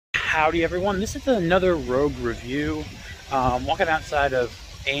Howdy everyone, this is another Rogue review. Walking outside of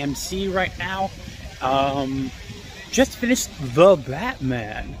AMC right now. Just finished The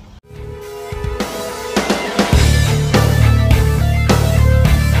Batman.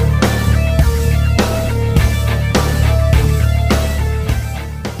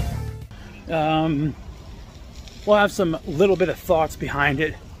 We'll have some little bit of thoughts behind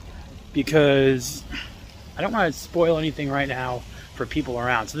it because I don't want to spoil anything right now for people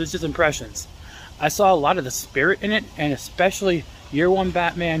around. So this is just impressions. I saw a lot of the spirit in it, and especially Year One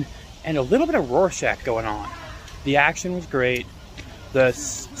Batman, and a little bit of Rorschach going on. The action was great. The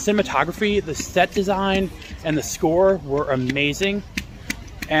cinematography, the set design, and the score were amazing.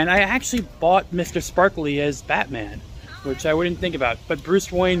 And I actually bought Mr. Sparkly as Batman, which I wouldn't think about. But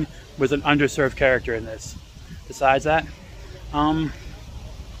Bruce Wayne was an underserved character in this. Besides that,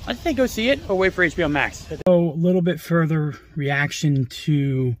 I think go see it or wait for HBO Max. So a little bit further reaction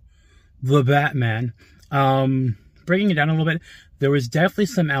to The Batman. Breaking it down a little bit, there was definitely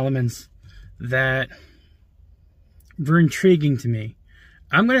some elements that were intriguing to me.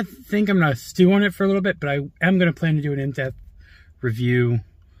 I'm going to stew on it for a little bit, but I am going to plan to do an in-depth review.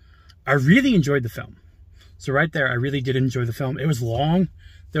 I really enjoyed the film. So right there, I really did enjoy the film. It was long.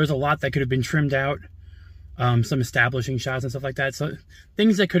 There was a lot that could have been trimmed out. Some establishing shots and stuff like that. So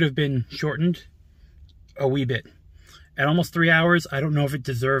things that could have been shortened a wee bit. At almost 3 hours, I don't know if it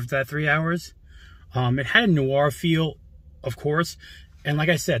deserved that 3 hours. It had a noir feel, of course. And like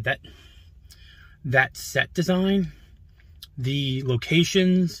I said, that set design, the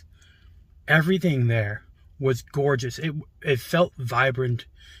locations, everything there was gorgeous. It felt vibrant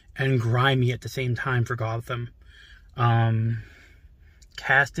and grimy at the same time for Gotham.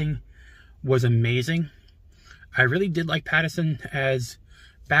 Casting was amazing. I really did like Pattinson as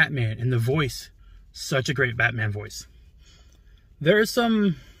Batman, and the voice, such a great Batman voice. There is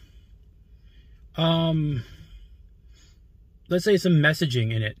some, let's say some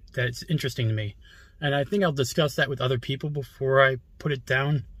messaging in it that's interesting to me. And I think I'll discuss that with other people before I put it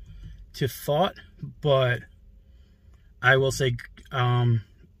down to thought. But I will say,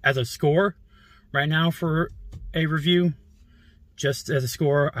 as a score right now for a review, just as a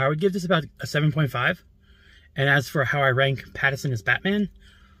score, I would give this about a 7.5. And as for how I rank Pattinson as Batman,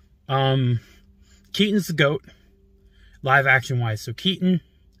 Keaton's the GOAT, live action wise. So Keaton,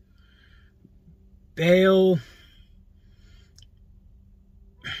 Bale,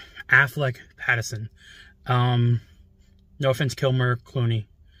 Affleck, Pattinson. No offense, Kilmer, Clooney.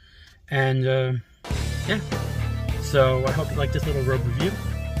 And yeah. So I hope you like this little Rogue review.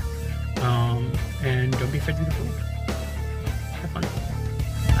 And don't be afraid to be the fool. Have fun.